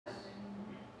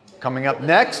Coming up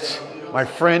next, my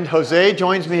friend Jose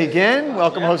joins me again.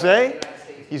 Welcome, Jose.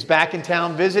 He's back in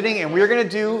town visiting, and we're going to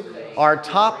do our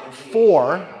top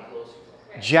 4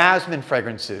 Jasmine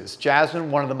fragrances.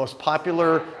 Jasmine, one of the most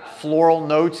popular floral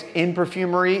notes in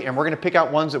perfumery, and we're going to pick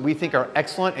out ones that we think are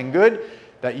excellent and good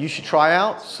that you should try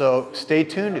out. So stay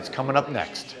tuned. It's coming up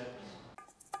next.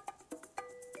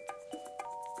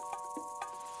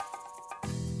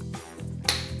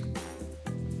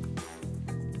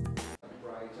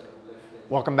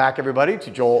 Welcome back, everybody, to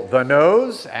Joel the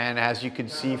Nose. And as you can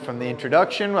see from the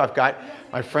introduction, I've got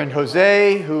my friend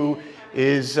Jose, who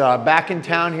is back in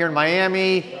town here in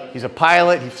Miami. He's a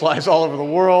pilot. He flies all over the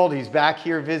world. He's back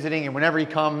here visiting, and whenever he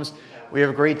comes, we have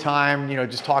a great time, you know,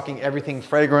 just talking everything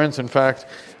fragrance. In fact,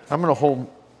 I'm going to hold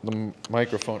the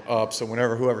microphone up so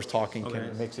whenever whoever's talking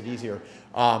it makes it easier.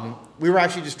 We were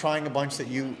actually just trying a bunch that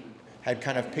you had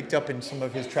kind of picked up in some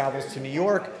of his travels to New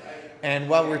York. And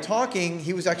while we were talking,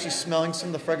 he was actually smelling some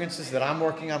of the fragrances that I'm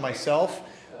working on myself.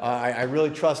 I really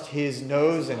trust his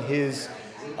nose and his,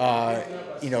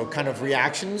 you know, kind of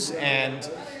reactions. And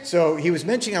so he was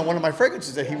mentioning on one of my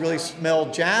fragrances that he really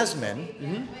smelled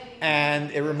jasmine. And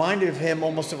it reminded him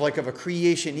almost of like a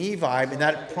Creation-y vibe. And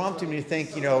that prompted me to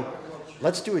think, you know,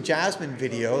 let's do a jasmine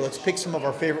video. Let's pick some of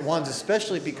our favorite ones,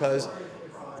 especially because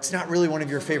it's not really one of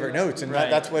your favorite notes. And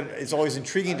that's what is always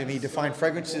intriguing to me, to find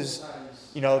fragrances,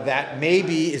 you know, that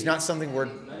maybe is not something we're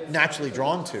naturally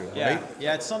drawn to, right?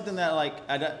 Yeah, it's something that, like,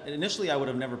 initially I would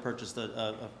have never purchased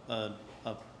a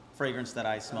fragrance that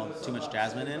I smelled too much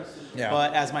jasmine in.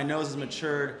 But as my nose has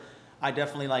matured, I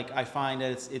definitely, like, I find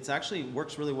that it's actually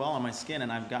works really well on my skin,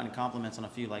 and I've gotten compliments on a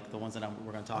few, like the ones that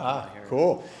we're going to talk about here.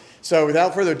 Cool. So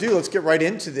without further ado, let's get right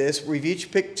into this. We've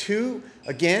each picked 2.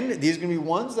 Again, these are going to be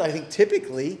ones that I think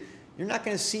typically you're not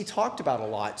going to see talked about a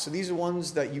lot. So these are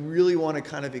ones that you really want to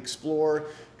kind of explore,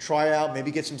 try out,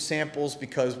 maybe get some samples,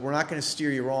 because we're not going to steer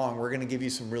you wrong. We're going to give you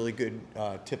some really good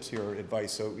tips here or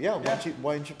advice. So yeah,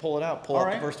 why don't you pull it out? Pull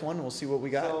out the first one and we'll see what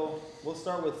we got. So we'll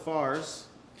start with Fars.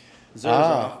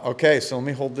 Okay, so let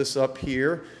me hold this up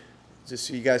here just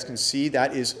so you guys can see.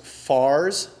 That is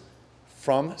Fars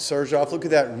from Xerjoff. Look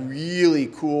at that really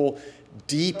cool,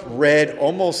 deep red,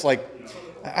 almost like,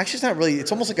 actually it's not really,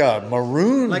 it's almost like a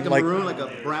maroon. Like a maroon, like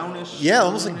a brownish. Yeah,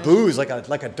 almost like booze, like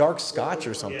a dark scotch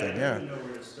or something,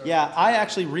 Yeah, I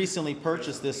actually recently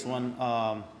purchased this one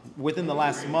within the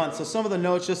last month. So some of the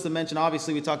notes, just to mention,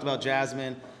 obviously we talked about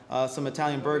jasmine, some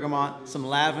Italian bergamot, some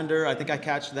lavender. I think I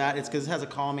catch that. It's because it has a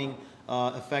calming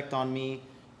effect on me.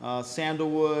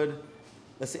 Sandalwood,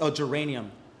 let's see,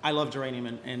 geranium. I love geranium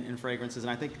in fragrances, and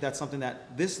I think that's something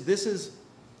that, this is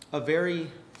a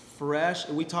very fresh,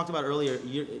 we talked about earlier,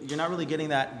 you're not really getting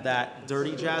that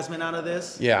dirty jasmine out of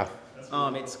this. Yeah.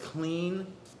 It's clean.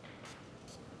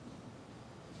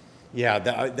 Yeah,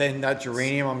 then that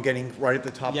geranium I'm getting right at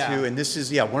the top too. And this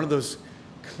is, one of those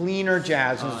cleaner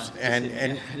jasmines.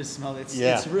 And I just smell it.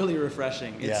 It's really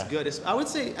refreshing. It's good. I would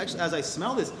say, actually, as I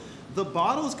smell this, the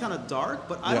bottle is kind of dark,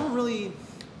 but I don't really,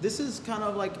 this is kind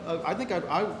of like, I think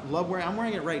I love wearing, I'm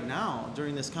wearing it right now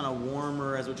during this kind of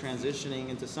warmer, as we're transitioning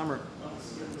into summer.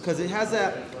 Because it has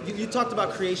that, you talked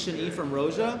about Creation-y from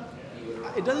Roja.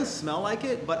 It doesn't smell like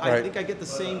it, but I think I get the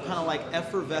same kind of like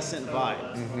effervescent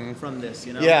vibe from this,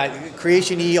 you know? Yeah,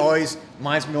 Creation-y always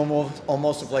reminds me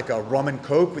almost of like a rum and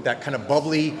coke with that kind of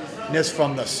bubbliness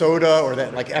from the soda or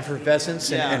that like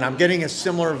effervescence. And I'm getting a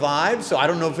similar vibe, so I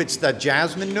don't know if it's that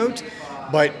jasmine note,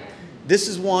 but this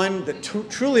is one that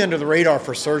truly under the radar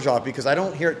for Xerjoff because I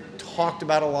don't hear it talked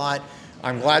about a lot.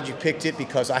 I'm glad you picked it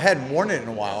because I hadn't worn it in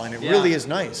a while, and it really is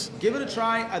nice. Give it a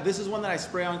try. This is one that I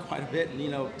spray on quite a bit,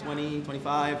 20,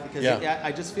 25, because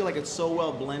I just feel like it's so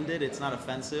well blended. It's not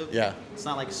offensive. Yeah. It's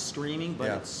not like screaming, but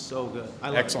it's so good. I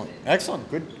love it. Excellent.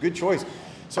 Good choice.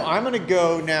 So I'm going to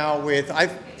go now with,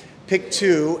 I've picked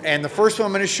 2, and the first one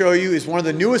I'm going to show you is one of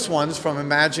the newest ones from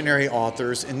Imaginary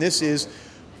Authors, and this is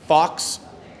Fox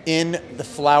in the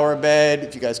Flower Bed.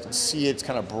 If you guys can see it, it's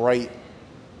kind of bright.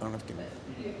 I don't know if you can.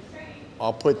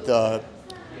 I'll put the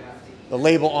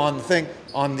label on the thing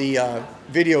on the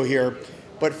video here.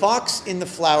 But Fox in the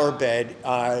Flower Bed,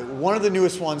 one of the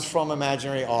newest ones from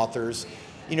Imaginary Authors.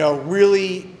 You know,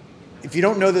 really, if you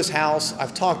don't know this house,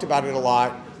 I've talked about it a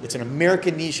lot. It's an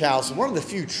American niche house, one of the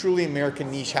few truly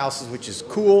American niche houses, which is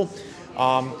cool.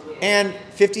 And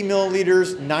 50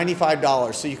 milliliters,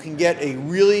 $95. So you can get a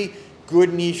really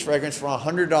good niche fragrance for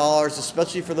 $100,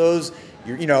 especially for those,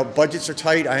 you know, budgets are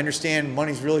tight. I understand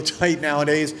money's really tight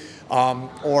nowadays.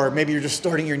 Or maybe you're just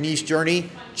starting your niche journey.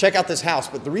 Check out this house.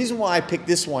 But the reason why I picked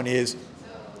this one is,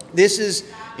 this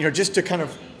is, you know, just to kind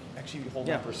of, actually hold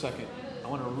on for a second. I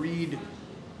want to read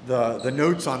the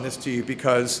notes on this to you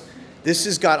because This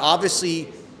has got obviously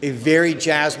a very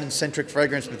jasmine-centric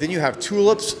fragrance, but then you have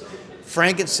tulips,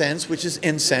 frankincense, which is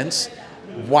incense,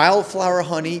 wildflower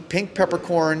honey, pink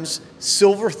peppercorns,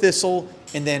 silver thistle,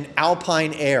 and then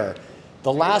alpine air.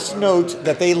 The last note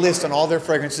that they list on all their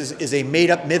fragrances is a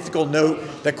made-up mythical note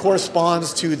that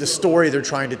corresponds to the story they're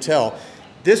trying to tell.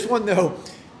 This one, though,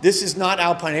 this is not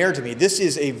alpine air to me. This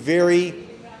is a very,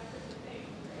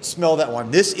 smell that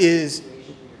one. This is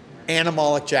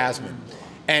animalic jasmine.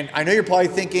 And I know you're probably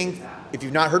thinking, if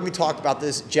you've not heard me talk about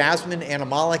this, jasmine,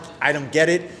 animalic, I don't get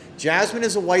it. Jasmine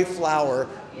is a white flower.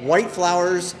 White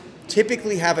flowers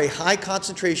typically have a high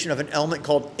concentration of an element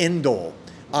called indole.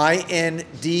 I-N-D-O-L-E.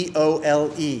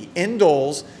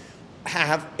 Indoles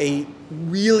have a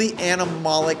really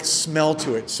animalic smell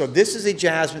to it. So this is a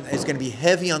jasmine that is going to be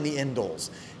heavy on the indoles,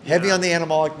 heavy on the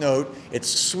animalic note. It's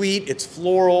sweet, it's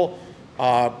floral,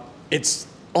 it's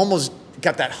almost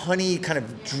got that honey kind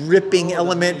of dripping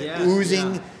element,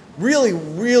 oozing. Really,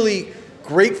 really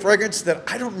great fragrance that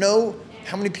I don't know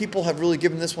how many people have really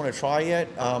given this one a try yet.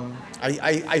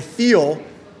 I feel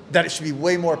that it should be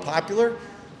way more popular.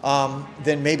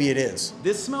 Then maybe it is.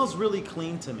 This smells really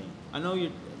clean to me. I know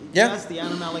you're. Yeah. Yes, the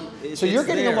animalic. So you're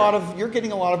getting a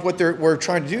lot of what we're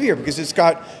trying to do here, because it's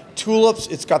got tulips,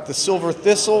 it's got the silver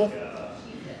thistle,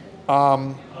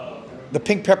 the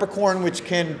pink peppercorn, which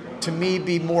can to me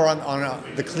be more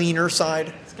on the cleaner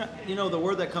side. It's got, you know, the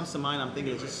word that comes to mind, I'm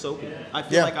thinking is just soapy. I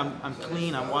feel like I'm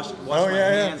clean. I washed my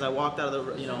hands. I walked out of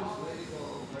the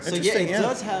So yeah, it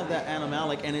does have that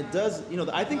animalic, and it does,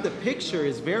 I think the picture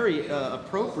is very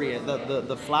appropriate.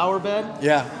 The flower bed.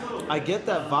 Yeah. I get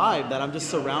that vibe that I'm just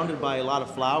surrounded by a lot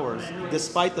of flowers,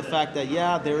 despite the fact that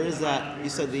there is that, you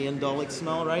said the indolic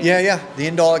smell, right? Yeah, the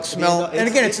indolic smell. And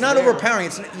again, it's not overpowering.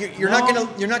 You're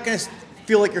not gonna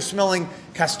feel like you're smelling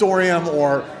castoreum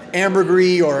or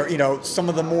ambergris or some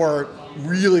of the more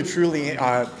really truly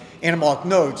animalic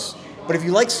notes. But if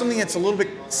you like something that's a little bit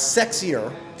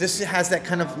sexier, this has that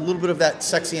kind of little bit of that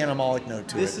sexy animalic note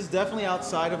to it. This is definitely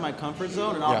outside of my comfort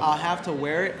zone, and I'll have to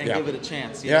wear it and give it a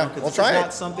chance. We'll try it. It's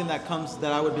not something that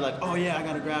I would be like, oh yeah, I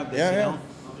gotta grab this.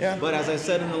 Yeah. But as I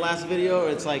said in the last video,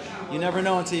 it's like you never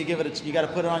know until you give it. You got to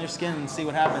put it on your skin and see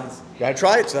what happens. Gotta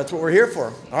try it. So that's what we're here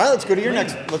for. All right, let's go to your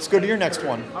next. Let's go to your next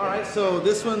one. All right. So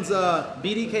this one's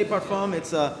BDK Parfum.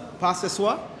 It's Pas Ce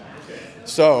Soir.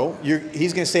 So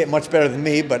he's going to say it much better than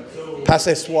me, but Pas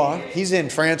Ce Soir. He's in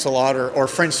France a lot, or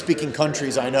French-speaking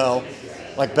countries I know,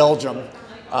 like Belgium.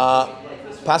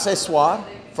 Pas Ce Soir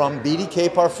from BDK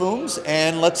Parfums,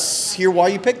 and let's hear why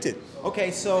you picked it. Okay,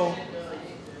 so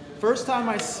first time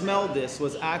I smelled this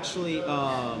was actually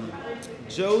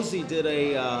Josie did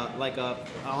a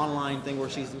online thing where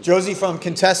she's Josie from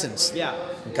Quintessence. Yeah.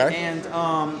 Okay. And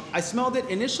I smelled it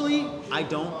initially. I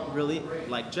don't really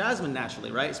like jasmine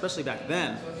naturally, right? Especially back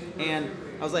then. And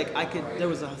I was like, there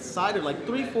was a side of like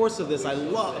 3/4 of this I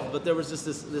loved, but there was just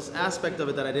this aspect of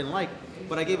it that I didn't like.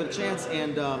 But I gave it a chance,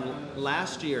 and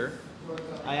last year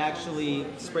I actually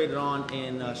sprayed it on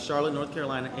in Charlotte, North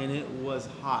Carolina, and it was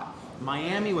hot.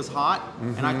 Miami was hot,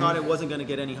 and I thought it wasn't going to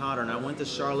get any hotter, and I went to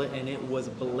Charlotte, and it was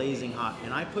blazing hot.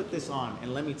 And I put this on,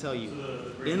 and let me tell you,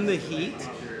 in the heat,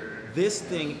 this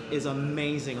thing is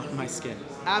amazing on my skin.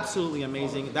 Absolutely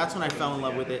amazing. That's when I fell in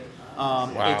love with it.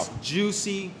 Wow. It's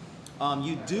juicy.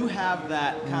 You do have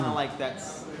that kind of like that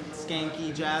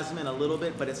skanky jasmine a little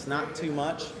bit, but it's not too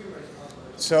much.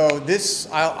 So this,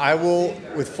 I will,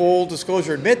 with full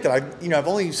disclosure, admit that I've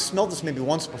only smelled this maybe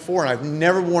once before, and I've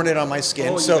never worn it on my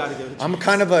skin. So I'm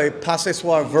kind of a Pas Ce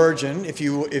Soir virgin, if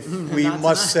we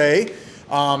must say.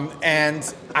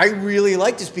 And I really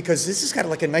like this because this has got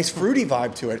like a nice fruity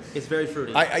vibe to it. It's very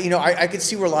fruity. I could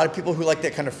see where a lot of people who like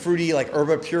that kind of fruity, like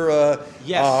Herba Pura,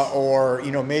 or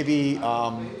maybe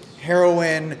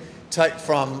heroin type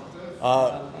from.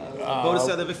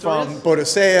 Bodicea the Victorious? From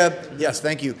Bodicea, yes,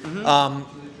 thank you.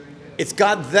 It's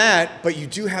got that, but you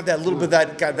do have that little bit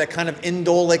of that kind of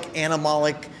indolic,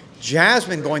 animalic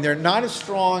jasmine going there. Not as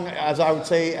strong as I would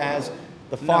say as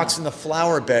the Fox and the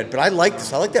Flower Bed, but I like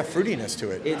this. I like that fruitiness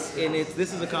to it.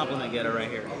 This is a compliment getter right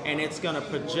here, and it's gonna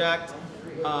project.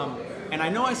 And I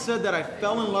know I said that I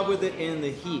fell in love with it in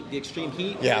the heat, the extreme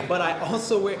heat. Yeah. But I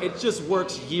also it just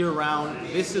works year round.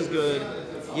 This is good.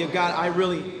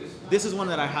 This is one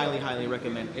that I highly, highly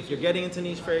recommend. If you're getting into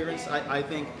niche fragrance, I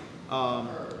think,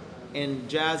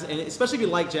 and especially if you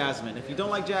like jasmine. If you don't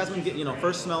like jasmine,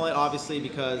 first smell it, obviously,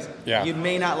 because you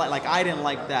may not like I didn't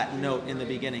like that note in the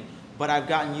beginning, but I've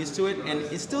gotten used to it, and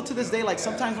it's still to this day, like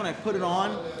sometimes when I put it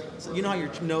on, so you know how your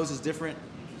nose is different,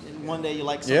 and one day you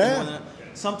like something more than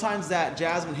sometimes that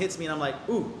jasmine hits me and I'm like,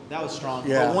 ooh, that was strong.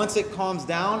 Yeah. But once it calms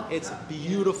down, it's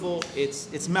beautiful. It's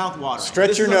mouthwatering.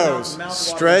 Stretch your nose.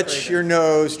 Stretch your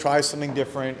nose. Try something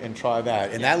different and try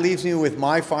that. And that leaves me with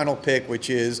my final pick, which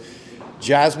is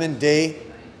Jasmine de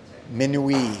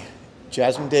Minuit.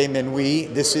 Jasmine de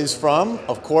Minuit. This is from,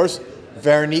 of course,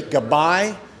 Veronique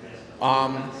Gabai.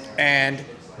 And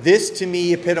this, to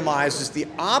me, epitomizes the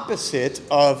opposite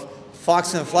of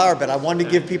Fox and the Flower Bed. I wanted to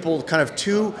give people kind of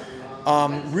two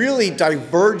really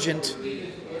divergent,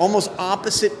 almost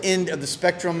opposite end of the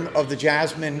spectrum of the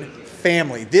jasmine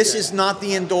family. This is not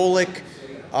the indolic,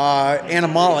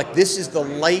 animalic. This is the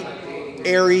light,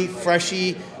 airy,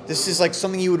 freshy. This is like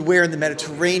something you would wear in the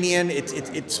Mediterranean.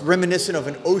 It's reminiscent of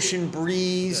an ocean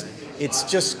breeze. It's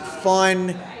just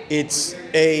fun. It's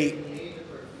a,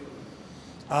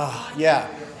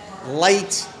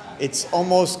 light. It's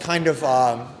almost kind of,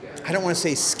 I don't want to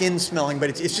say skin smelling, but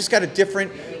it's just got a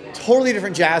different, totally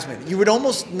different jasmine. You would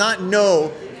almost not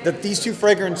know that these two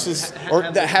fragrances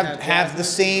have the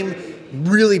same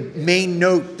really main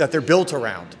note that they're built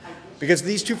around. Because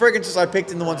these two fragrances I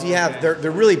picked and the ones you have,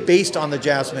 they're really based on the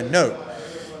jasmine note.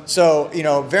 So, you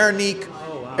know, Veronique,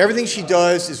 everything she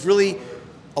does is really,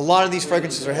 a lot of these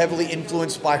fragrances are heavily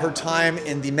influenced by her time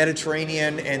in the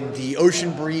Mediterranean and the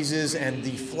ocean breezes and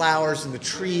the flowers and the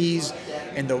trees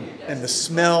and the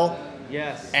smell.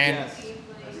 Yes. And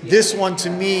this one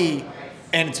to me,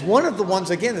 and it's one of the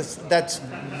ones again that's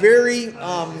very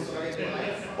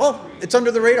well, it's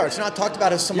under the radar. It's not talked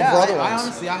about as some of her other ones.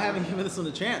 Honestly, I haven't given this one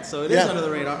a chance, so it is under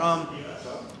the radar.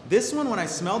 This one, when I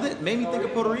smelled it, made me think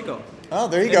of Puerto Rico. Oh,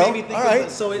 there you go. Made me think all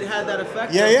right. So it had that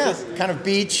effect. Yeah. Kind of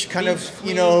beach, kind of, clean.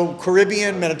 You know,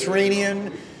 Caribbean,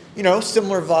 Mediterranean, you know,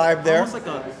 similar vibe there. Almost like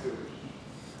a,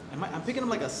 I'm picking up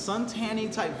like a sun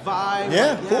tanning type vibe.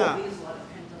 Yeah, like,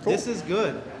 cool. This is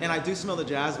good. And I do smell the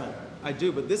jasmine. I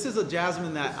do, but this is a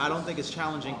jasmine that I don't think is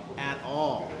challenging at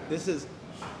all. This is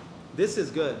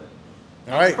good.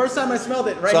 All right. First time I smelled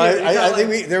it, right so here. I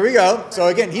think there we go. So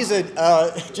again, he's a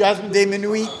Jasmine de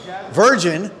Minuit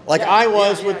virgin, like I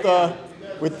was with the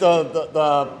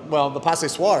Passe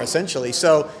Soir, essentially.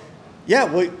 So yeah,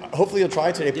 hopefully he'll try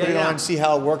it today. Put it on, see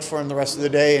how it works for him the rest of the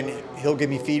day, and he'll give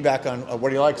me feedback on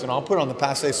what he likes, and I'll put it on the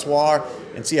Passe Soir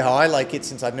and see how I like it,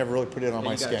 since I've never really put it on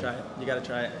my skin. You gotta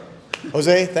try it.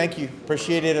 Jose, thank you.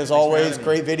 Appreciate it as always.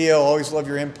 Great video. Always love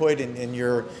your input and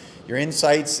your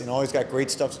insights, and always got great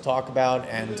stuff to talk about.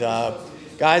 And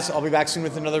guys, I'll be back soon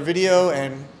with another video.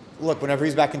 And look, whenever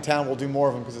he's back in town, we'll do more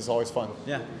of them because it's always fun.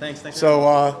 Yeah, thanks. So,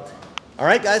 all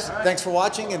right, guys, thanks for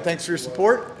watching and thanks for your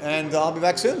support. And I'll be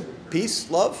back soon.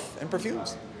 Peace, love, and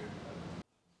perfumes.